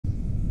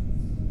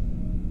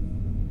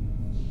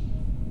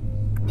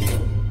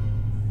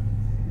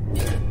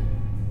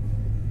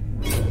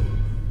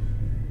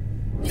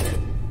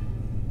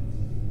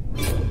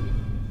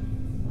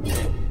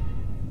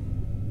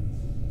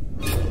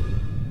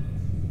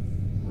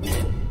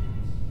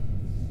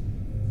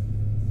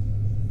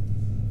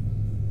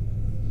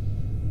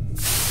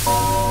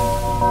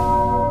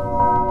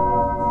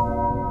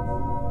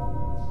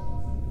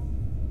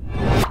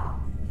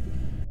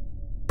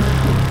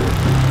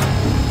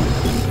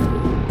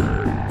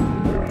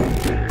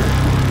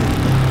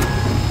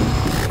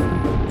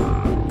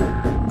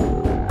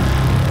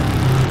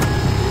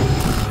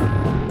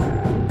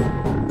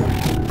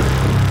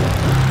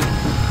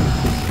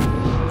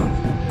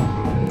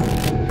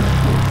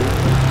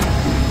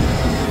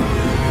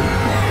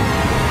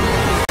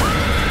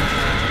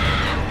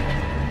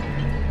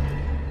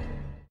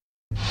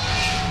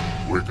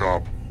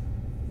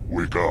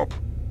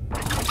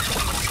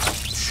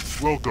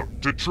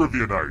to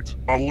Trivia Night,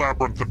 a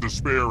labyrinth of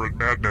despair and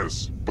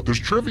madness. But there's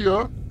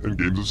trivia, and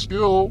games of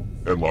skill,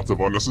 and lots of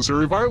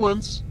unnecessary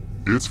violence.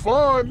 It's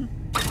fun!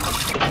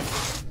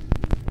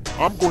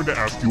 I'm going to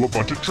ask you a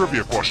bunch of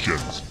trivia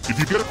questions. If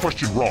you get a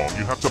question wrong,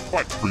 you have to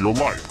fight for your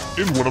life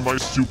in one of my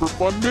super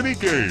fun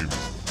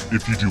mini-games.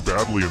 If you do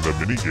badly in the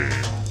minigame,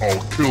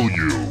 I'll kill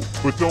you.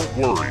 But don't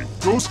worry,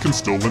 Ghost can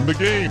still win the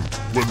game.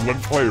 When one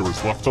player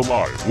is left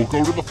alive, we'll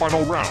go to the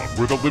final round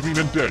where the living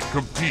and dead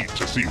compete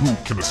to see who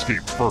can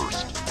escape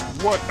first.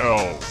 What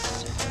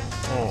else?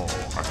 Oh,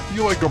 I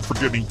feel like I'm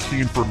forgetting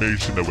key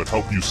information that would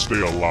help you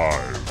stay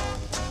alive.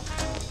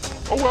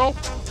 Oh well,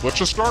 let's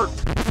just start.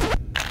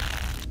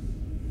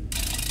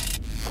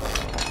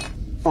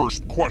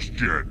 First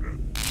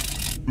question.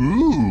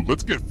 Ooh,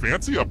 let's get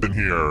fancy up in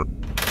here.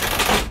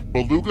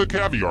 Beluga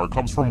caviar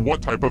comes from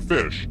what type of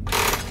fish?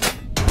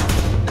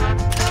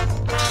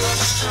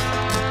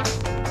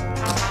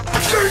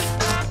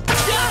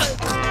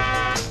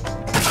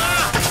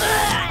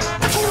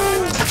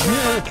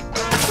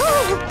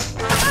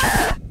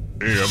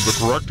 And the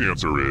correct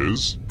answer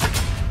is...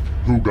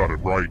 who got it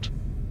right?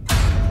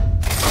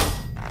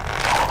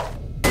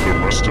 The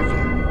rest of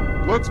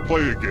you, let's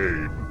play a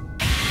game.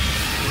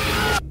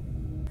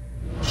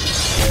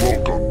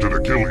 Welcome to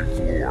the killing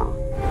floor.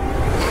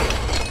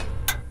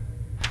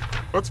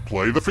 Let's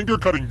play the finger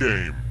cutting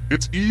game.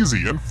 It's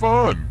easy and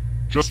fun.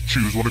 Just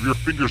choose one of your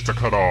fingers to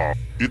cut off.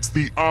 It's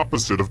the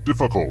opposite of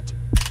difficult.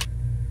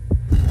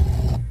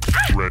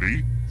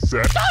 Ready,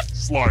 set,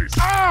 slice.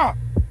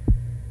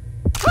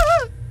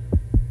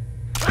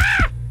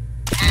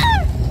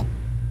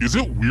 Is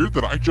it weird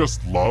that I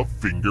just love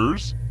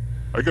fingers?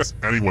 I guess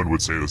anyone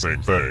would say the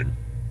same thing.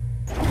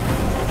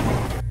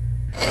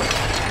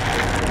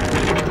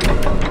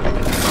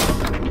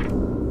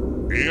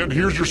 And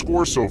here's your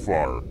score so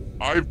far.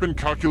 I've been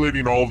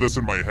calculating all this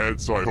in my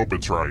head, so I hope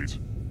it's right.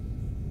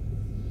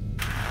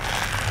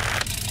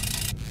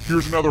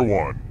 Here's another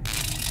one.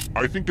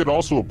 I think it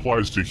also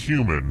applies to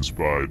humans,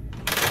 but...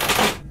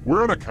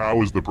 where on a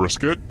cow is the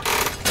brisket?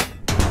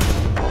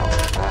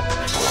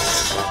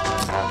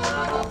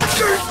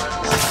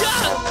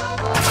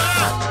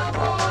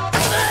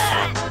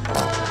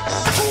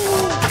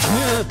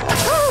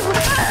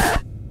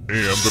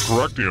 And the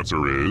correct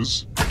answer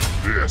is...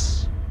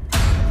 this.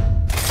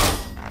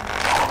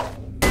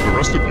 The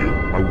rest of you,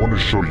 I want to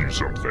show you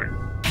something.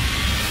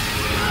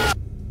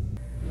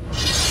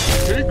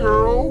 Hey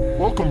girl,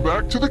 welcome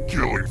back to the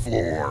killing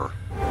floor.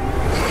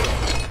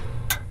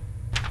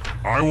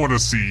 I want to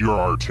see your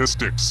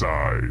artistic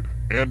side.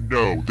 And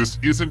no, this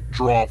isn't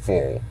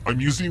drawful.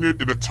 I'm using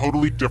it in a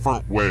totally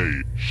different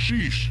way.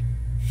 Sheesh.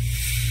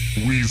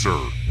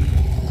 Weezer.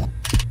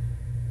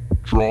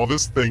 Draw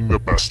this thing the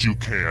best you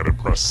can and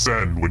press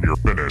send when you're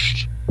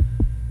finished.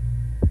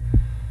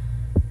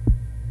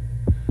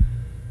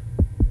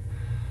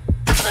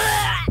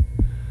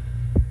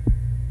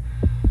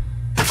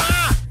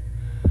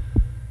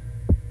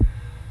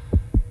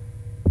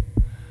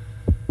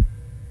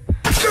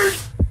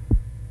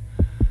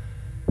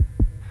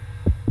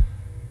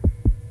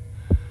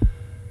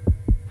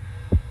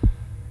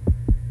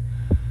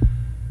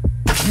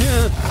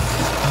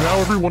 Now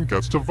everyone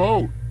gets to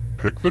vote.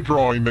 Pick the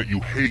drawing that you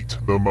hate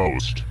the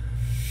most.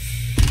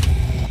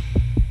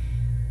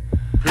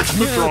 Pick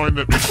the drawing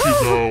that makes you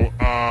go,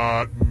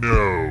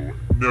 no.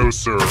 No,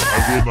 sir,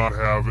 I will not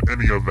have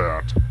any of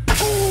that.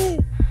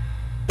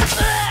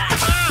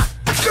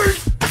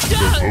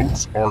 The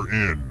votes are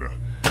in.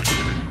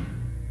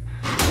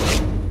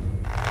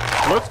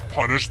 Let's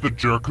punish the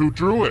jerk who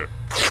drew it.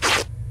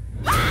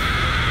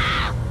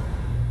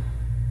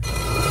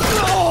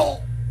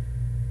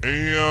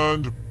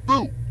 And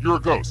boo, you're a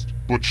ghost.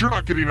 But you're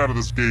not getting out of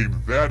this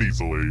game that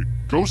easily.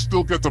 Ghosts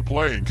still get to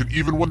play and can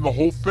even win the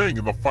whole thing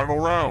in the final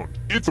round.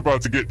 It's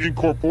about to get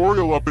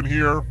incorporeal up in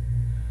here.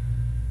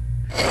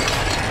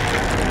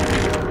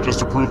 Just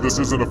to prove this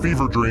isn't a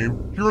fever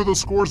dream, here are the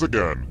scores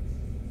again.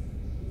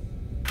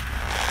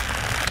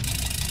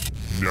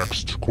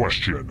 Next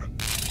question.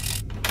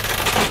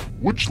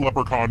 Which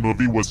Leprechaun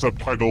movie was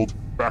subtitled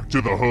Back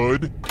to the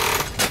Hood?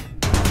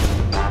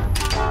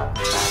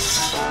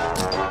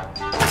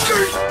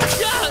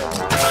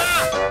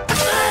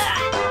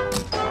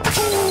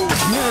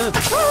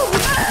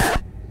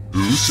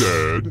 Who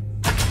said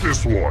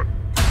this one?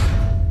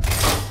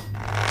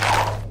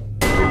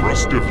 The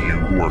rest of you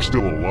who are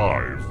still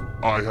alive,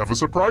 I have a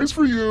surprise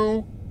for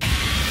you.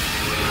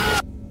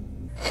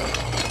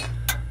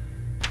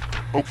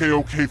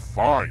 Okay,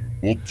 fine.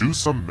 We'll do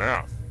some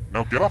math.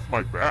 Now get off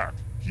my back.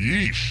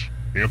 Yeesh.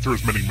 Answer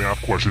as many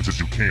math questions as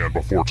you can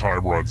before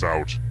time runs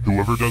out.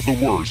 Whoever does the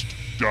worst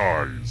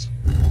dies.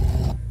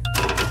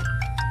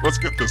 Let's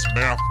get this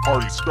math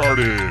party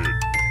started.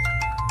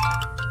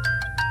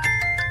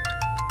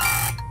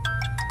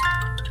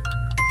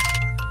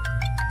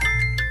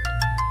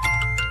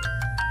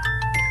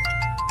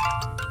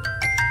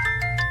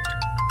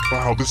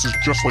 Wow, this is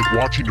just like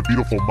watching A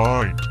Beautiful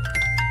Mind.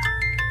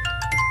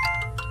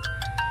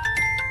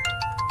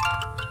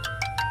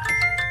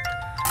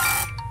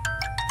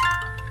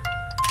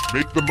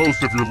 Make the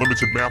most of your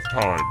limited math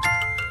time.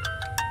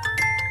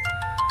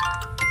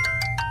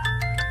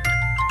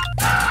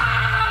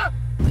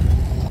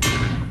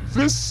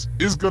 This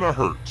is gonna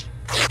hurt.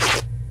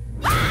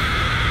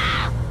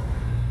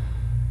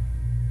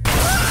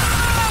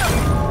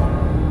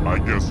 I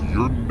guess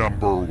your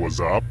number was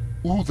up.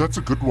 Ooh, that's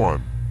a good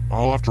one.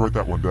 I'll have to write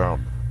that one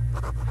down.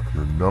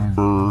 Your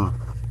number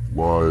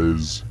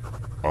was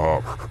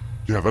up.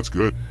 Yeah, that's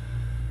good.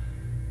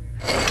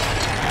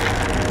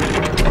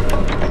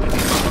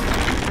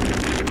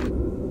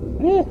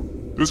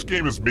 Woo! This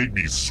game has made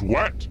me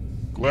sweat.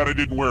 Glad I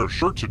didn't wear a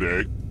shirt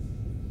today.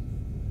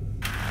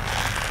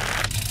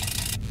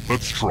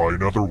 Let's try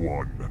another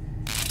one.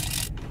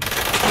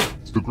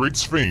 The Great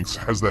Sphinx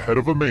has the head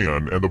of a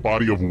man and the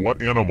body of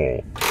what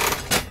animal?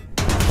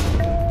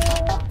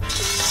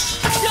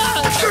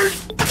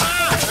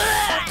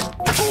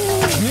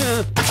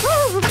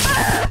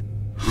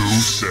 Who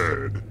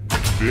said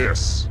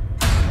this?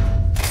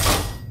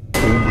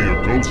 Only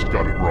a ghost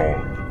got it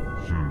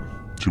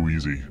wrong. Too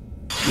easy.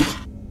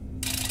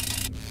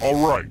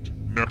 Alright,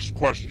 next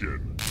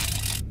question.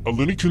 A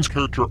Looney Tunes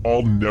character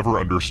I'll never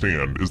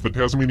understand is the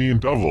Tasmanian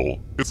Devil.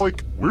 It's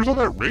like, where's all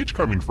that rage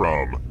coming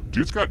from?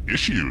 Dude's got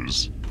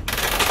issues.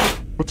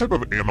 What type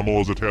of animal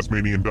is a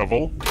Tasmanian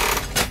Devil?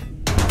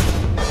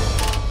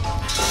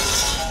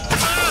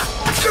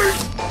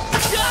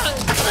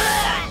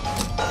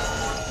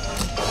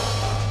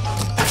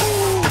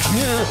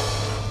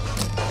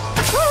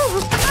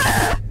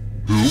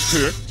 Who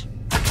picked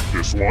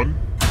this one?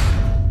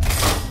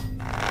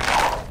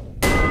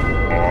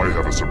 I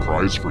have a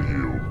surprise for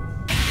you.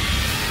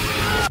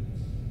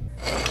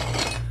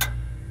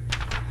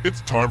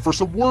 It's time for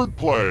some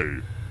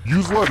wordplay!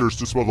 Use letters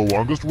to spell the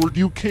longest word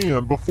you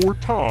can before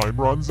time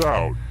runs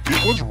out.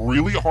 It was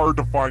really hard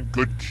to find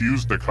good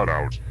cues to cut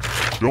out.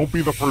 Don't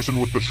be the person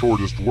with the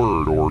shortest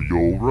word or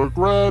you'll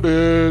regret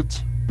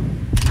it.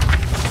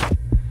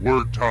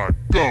 Word time,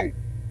 go!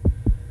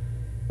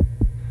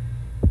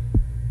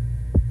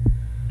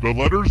 The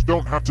letters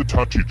don't have to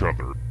touch each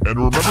other, and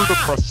remember to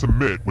press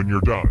submit when you're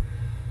done.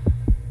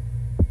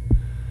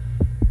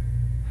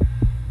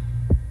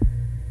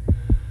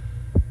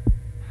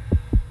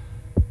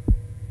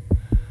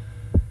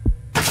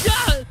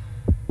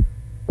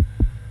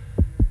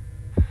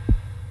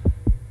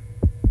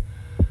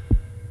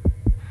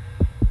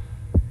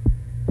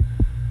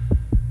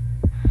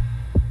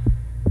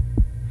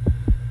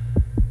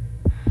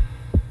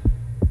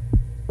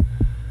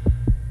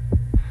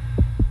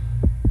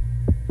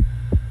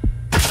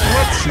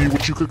 See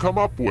what you could come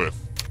up with.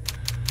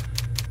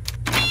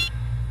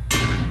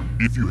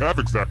 If you have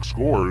exact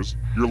scores,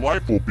 your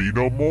life will be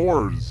no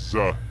more.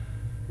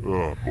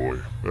 Oh boy,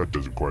 that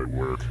doesn't quite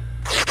work.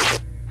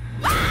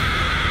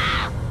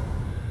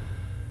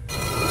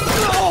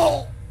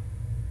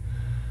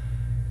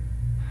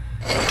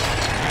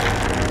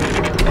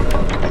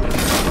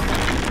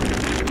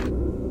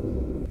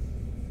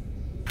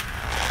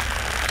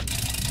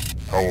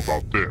 How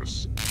about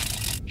this?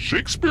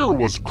 Shakespeare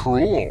was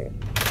cruel.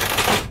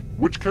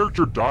 Which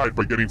character died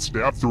by getting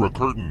stabbed through a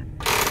curtain?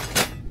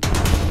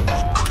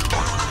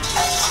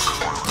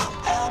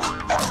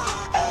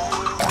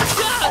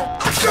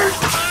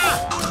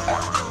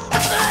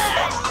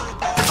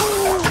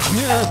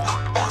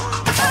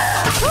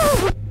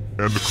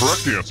 And the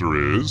correct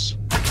answer is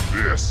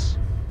this.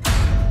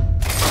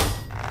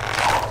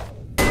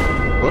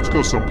 Let's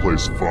go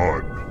someplace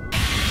fun.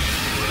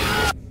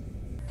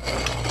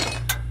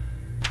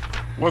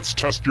 Let's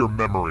test your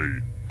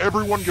memory.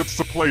 Everyone gets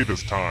to play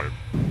this time.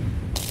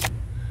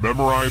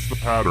 Memorize the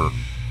pattern.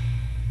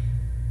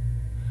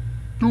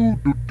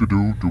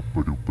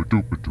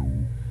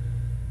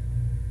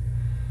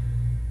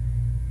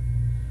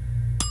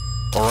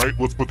 Alright,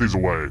 let's put these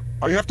away.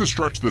 I have to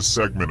stretch this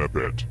segment a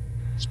bit.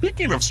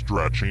 Speaking of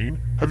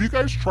stretching, have you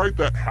guys tried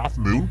that half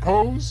moon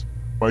pose?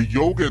 My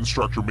yoga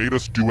instructor made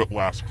us do it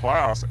last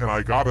class, and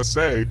I gotta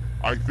say,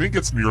 I think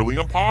it's nearly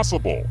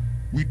impossible.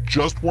 We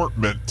just weren't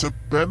meant to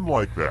bend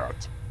like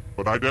that.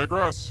 But I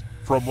digress.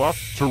 From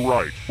left to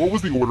right, what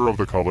was the order of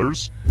the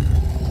colors?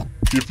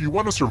 If you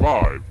want to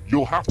survive,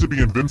 you'll have to be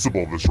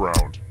invincible this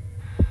round.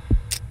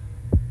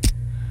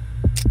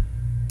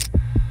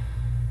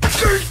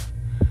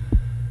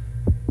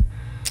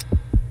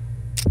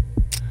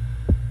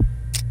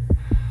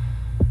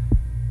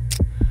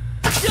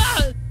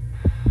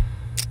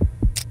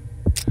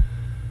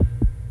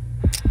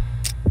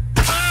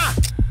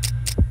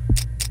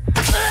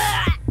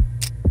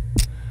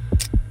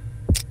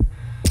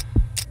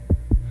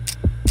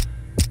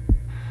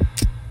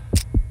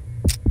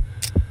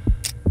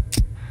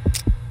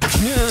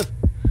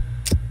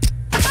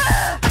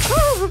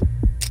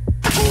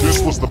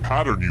 This was the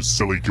pattern, you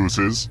silly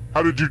gooses.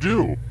 How did you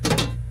do?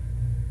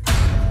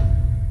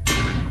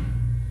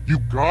 You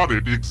got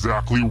it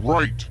exactly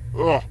right.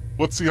 Ugh,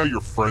 let's see how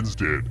your friends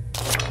did.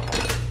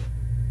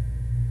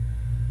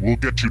 We'll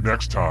get you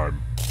next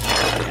time.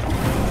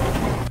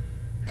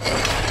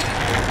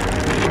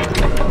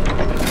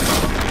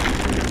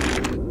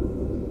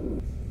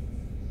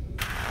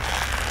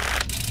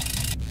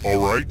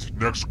 Alright,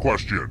 next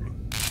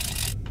question.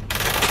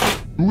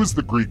 Who is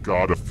the Greek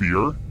god of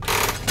fear?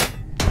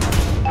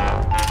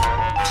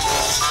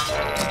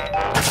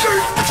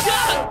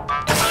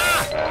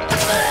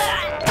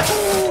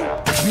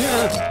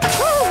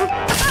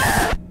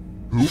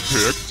 Who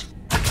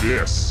picked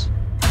this?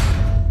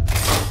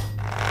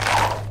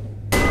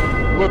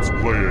 Let's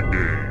play a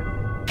game.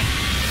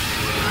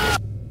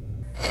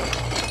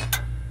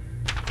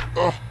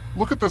 Ugh,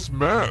 look at this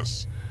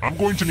mess. I'm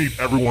going to need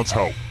everyone's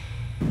help.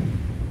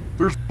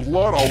 There's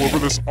blood all over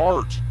this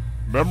art.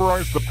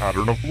 Memorize the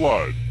pattern of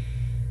blood.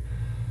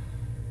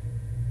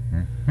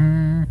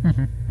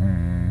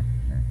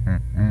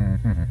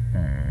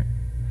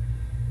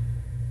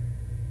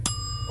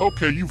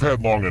 Okay, you've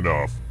had long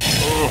enough.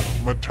 Ugh,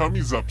 my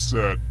tummy's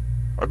upset.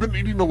 I've been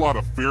eating a lot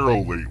of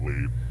farro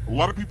lately. A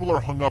lot of people are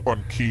hung up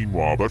on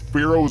quinoa, but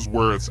farro is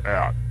where it's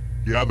at.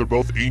 Yeah, they're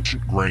both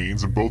ancient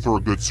grains and both are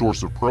a good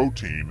source of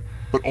protein,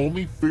 but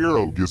only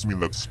farro gives me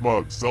that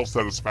smug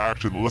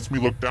self-satisfaction that lets me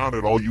look down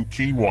at all you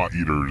quinoa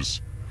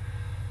eaters.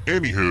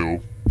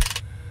 Anywho,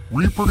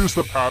 reproduce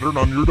the pattern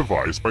on your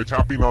device by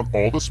tapping on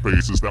all the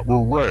spaces that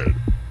were red.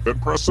 Then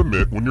press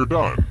submit when you're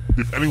done.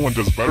 If anyone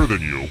does better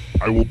than you,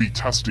 I will be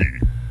testy.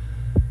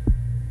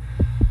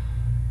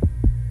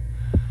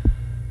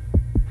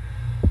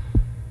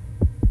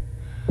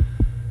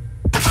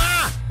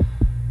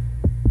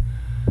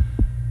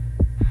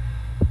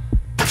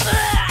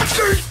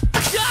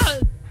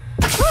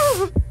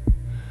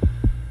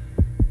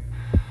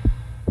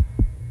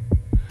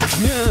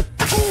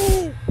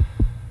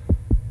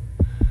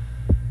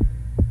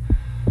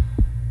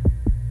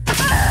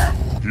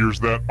 Here's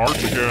that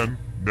art again.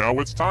 Now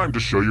it's time to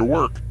show your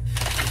work.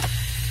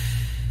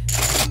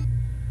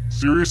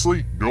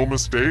 Seriously? No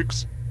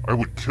mistakes? I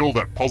would kill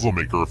that puzzle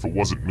maker if it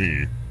wasn't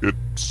me. It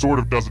sort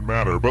of doesn't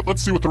matter, but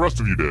let's see what the rest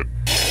of you did.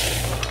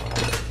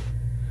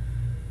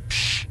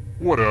 Psh,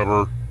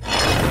 whatever.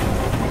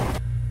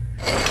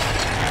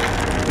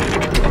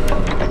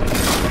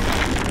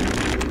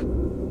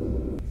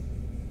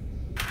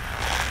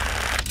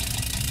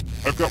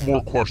 I've got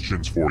more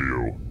questions for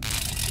you.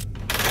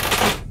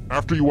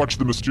 After you watch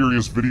the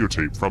mysterious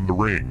videotape from the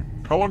ring,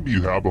 how long do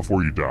you have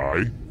before you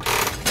die?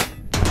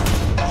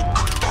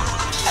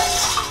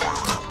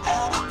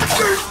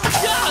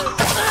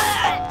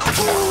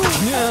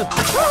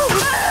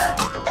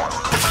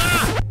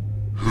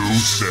 Who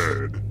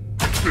said?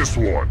 This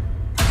one.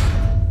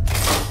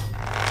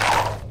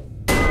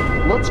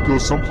 Let's go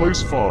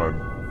someplace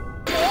fun.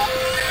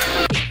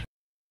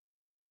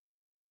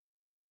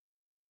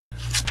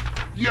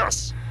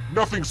 Yes!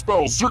 Nothing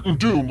spells certain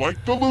doom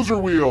like the loser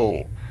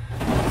wheel!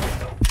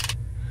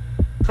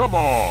 Come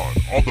on!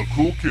 All the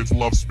cool kids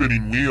love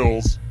spinning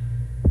wheels.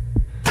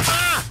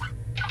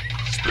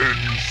 Spin,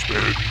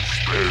 spin,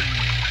 spin.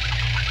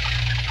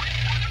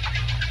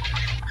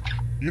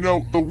 You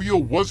know, the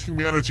wheel was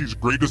humanity's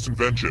greatest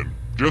invention.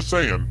 Just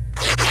saying.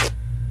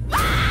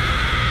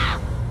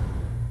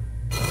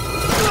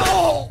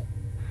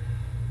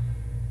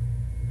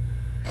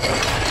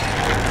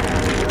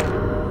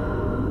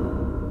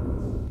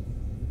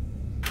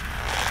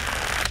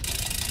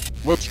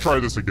 Let's try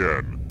this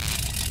again.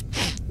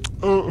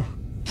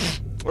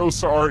 Oh,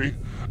 sorry.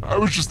 I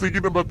was just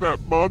thinking about that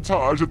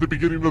montage at the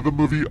beginning of the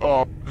movie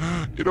Up.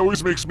 It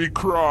always makes me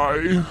cry.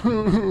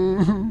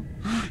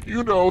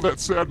 You know, that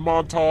sad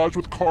montage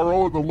with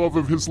Carl and the love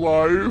of his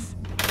life.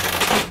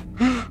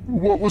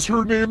 What was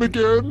her name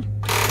again?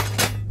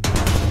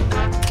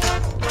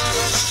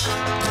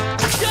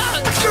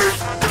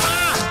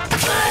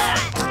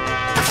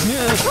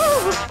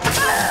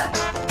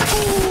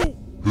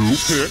 Who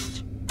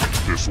picked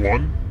this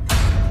one?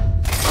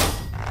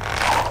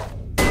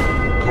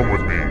 Come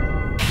with me.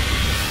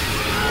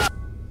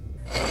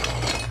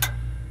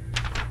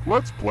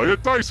 Let's play a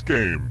dice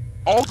game.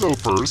 I'll go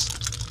first.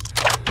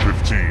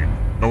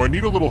 15. Now I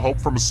need a little help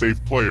from a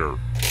safe player.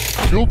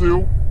 You'll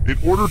do. In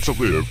order to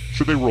live,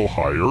 should they roll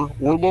higher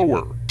or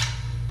lower?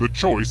 The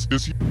choice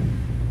is you.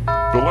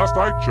 The last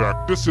I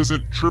checked, this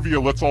isn't trivia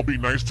let's all be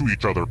nice to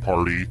each other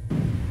party.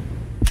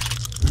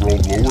 Roll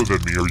lower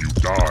than me or you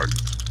die.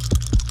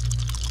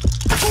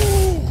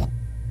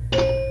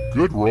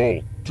 Good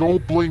roll.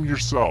 Don't blame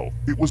yourself.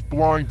 It was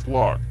blind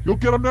luck. You'll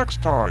get them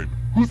next time.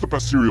 Who's the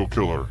best serial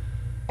killer?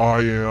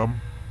 I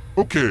am.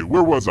 Okay,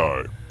 where was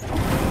I?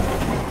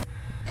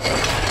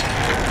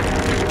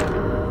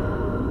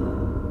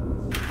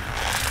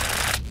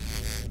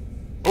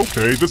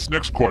 Okay, this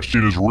next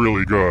question is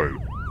really good.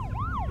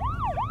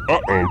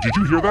 Uh-oh, did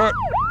you hear that?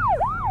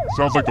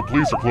 Sounds like the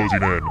police are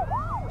closing in.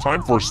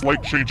 Time for a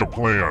slight change of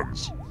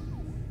plans.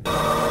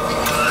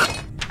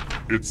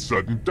 It's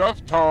sudden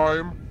death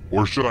time.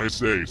 Or should I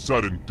say,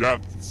 sudden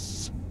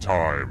deaths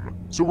time.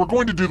 So we're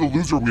going to do the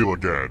loser wheel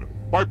again,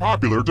 by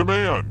popular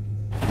demand.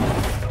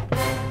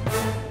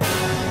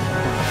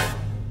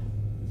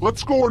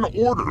 Let's go in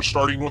order,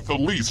 starting with the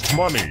least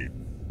money.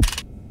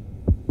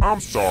 I'm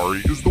sorry,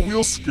 is the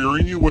wheel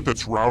scaring you with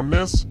its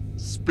roundness?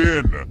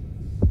 Spin.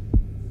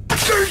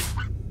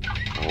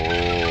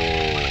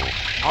 Oh,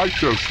 I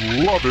just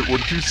love it when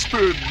she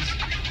spins.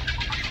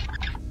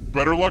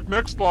 Better luck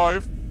next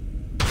life.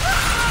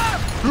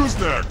 Who's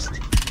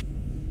next?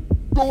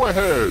 Go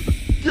ahead.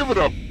 Give it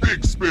a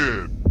big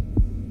spin.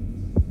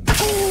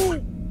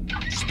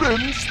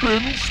 Spin,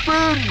 spin,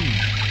 spin.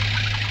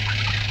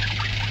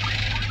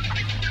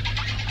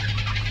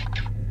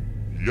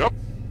 Yep,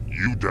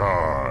 you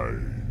die.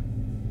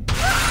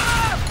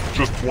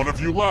 Just one of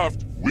you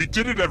left. We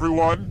did it,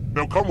 everyone.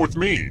 Now come with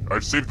me.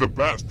 I've saved the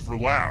best for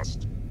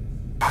last.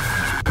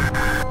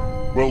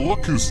 Well,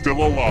 look who's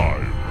still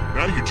alive.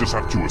 Now you just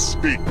have to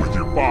escape with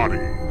your body.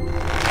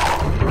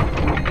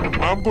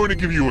 I'm going to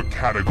give you a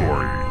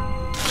category.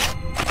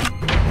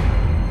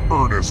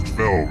 Ernest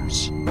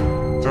Films.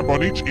 Tap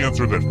on each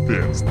answer that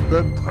fits,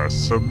 then press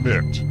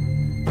submit.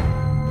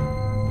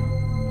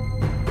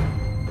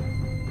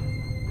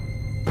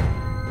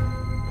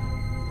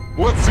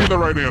 Let's see the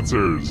right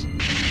answers.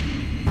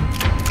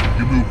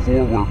 You move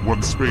forward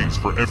one space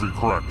for every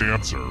correct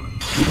answer.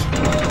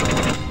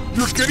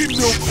 You're getting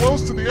real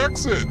close to the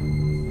exit.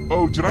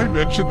 Oh, did I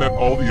mention that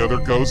all the other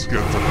ghosts get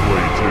to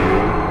play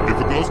too? If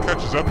a ghost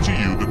catches up to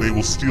you, then they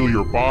will steal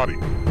your body.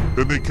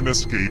 Then they can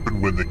escape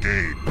and win the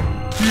game.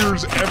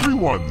 Here's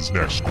everyone's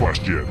next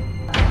question.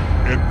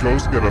 And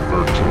ghosts get a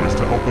third choice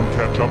to help them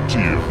catch up to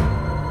you.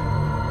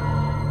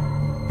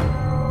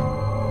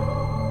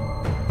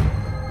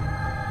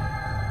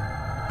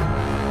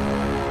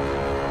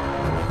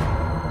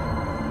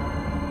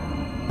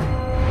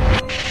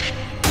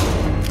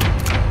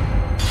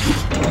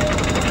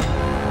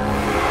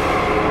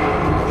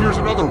 Here's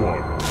another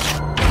one.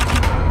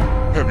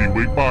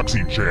 Heavyweight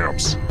boxing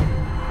champs.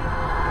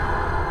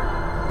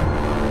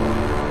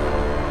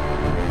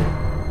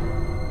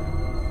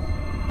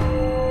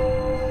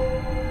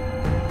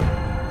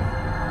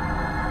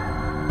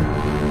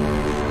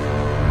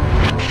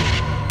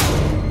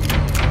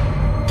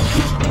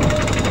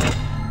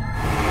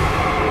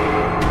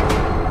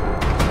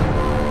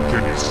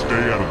 Can you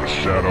stay out of the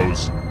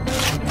shadows?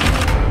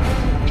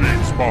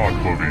 James Bond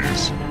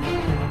movies.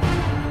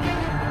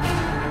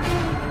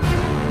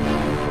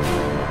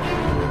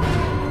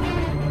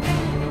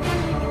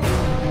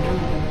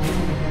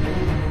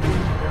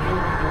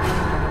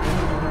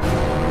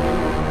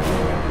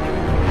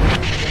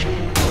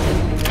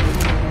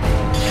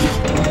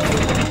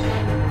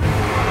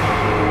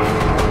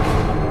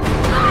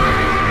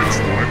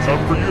 Up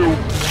for you.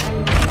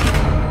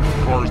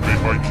 Cars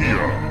made by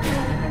Kia.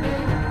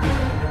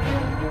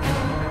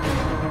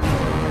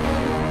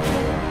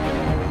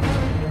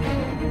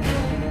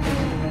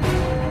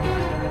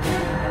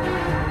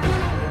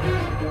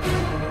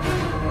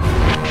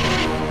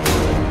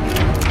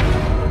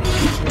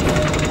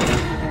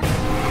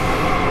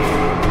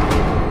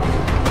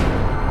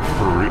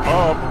 Hurry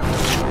up.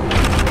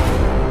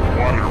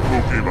 Water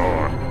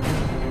Pokemon.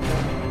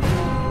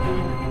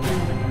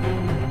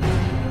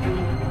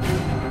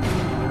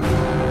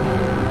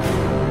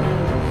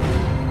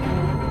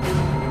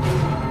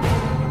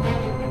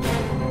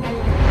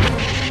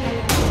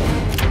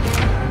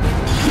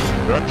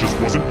 That just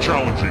wasn't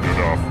challenging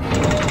enough.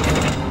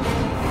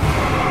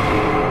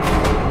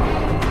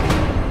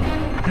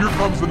 Here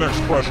comes the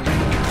next question.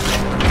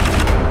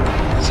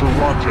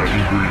 Sriracha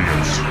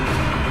ingredients.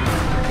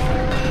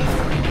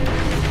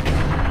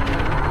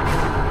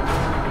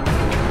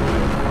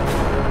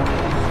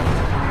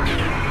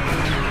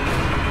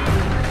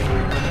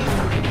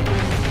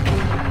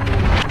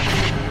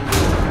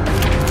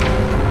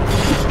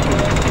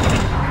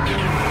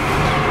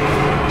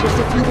 Just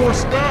a few more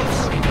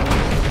steps.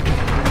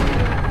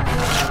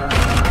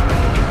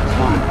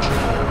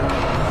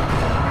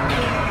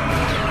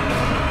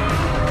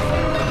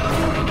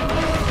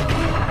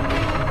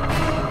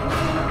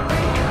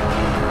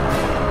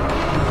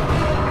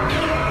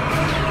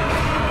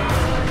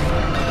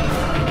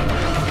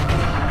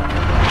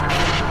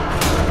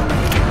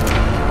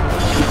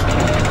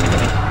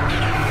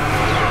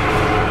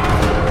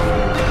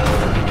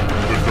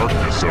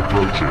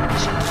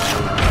 Approaches.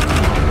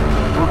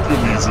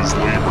 Hercules'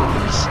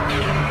 labors.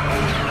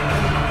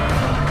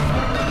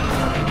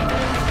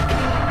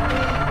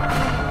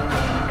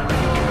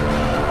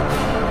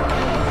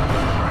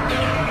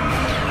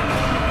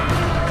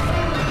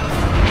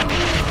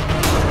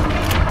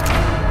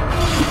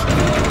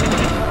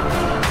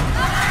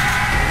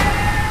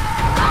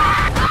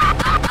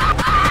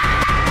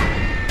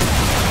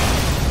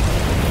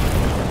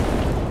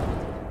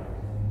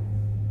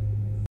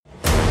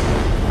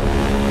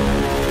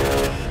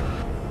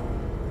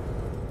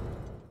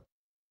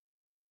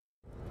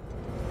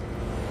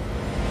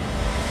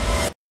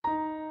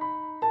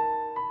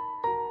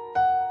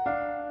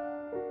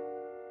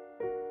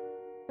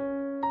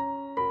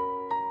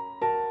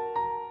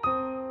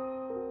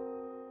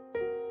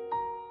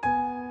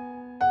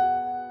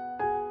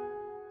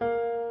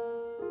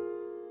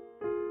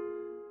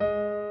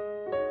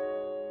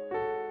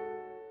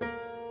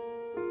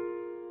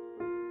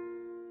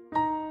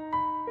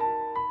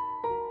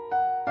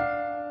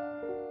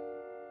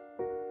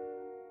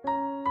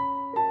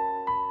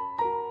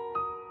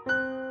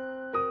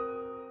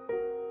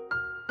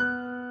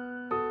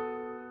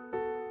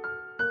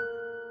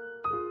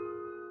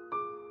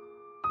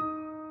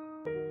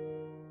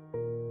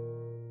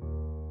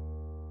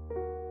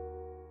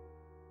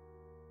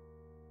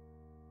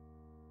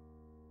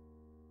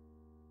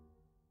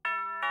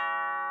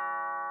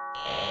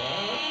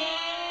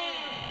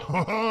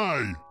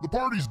 Hi! The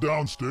party's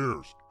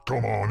downstairs.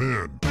 Come on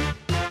in.